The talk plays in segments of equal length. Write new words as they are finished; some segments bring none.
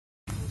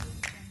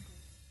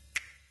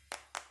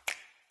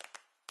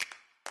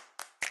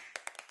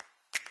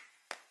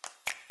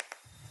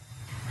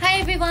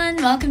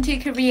everyone, welcome to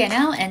Korea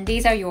Now, and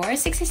these are your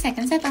 60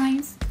 seconds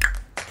headlines.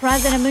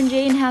 President Moon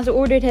Jae-in has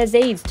ordered his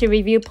aides to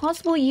review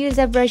possible use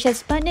of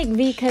Russia's Sputnik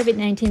V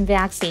COVID-19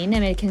 vaccine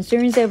amid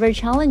concerns over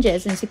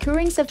challenges in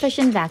securing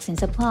sufficient vaccine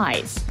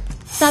supplies.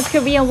 South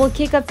Korea will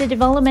kick off the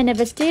development of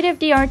a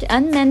state-of-the-art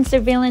unmanned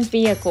surveillance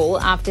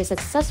vehicle after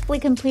successfully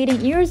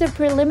completing years of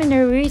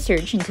preliminary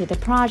research into the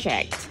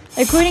project.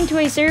 According to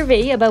a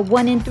survey, about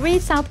 1 in 3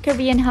 South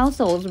Korean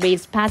households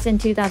raised pets in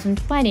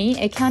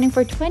 2020, accounting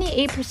for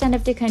 28%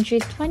 of the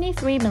country's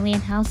 23 million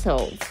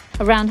households.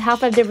 Around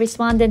half of the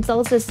respondents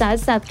also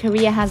said South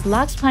Korea has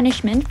lax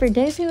punishment for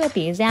those who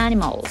abuse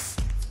animals.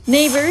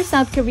 Naver,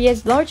 South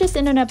Korea's largest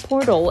internet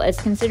portal, is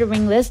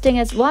considering listing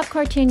its web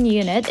cartoon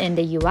unit in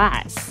the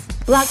US.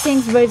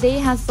 BLACKPINK's Rose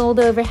has sold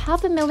over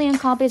 500,000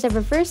 copies of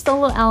her first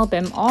solo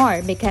album,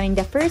 R, becoming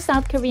the first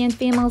South Korean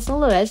female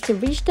soloist to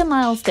reach the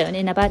milestone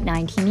in about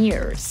 19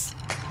 years.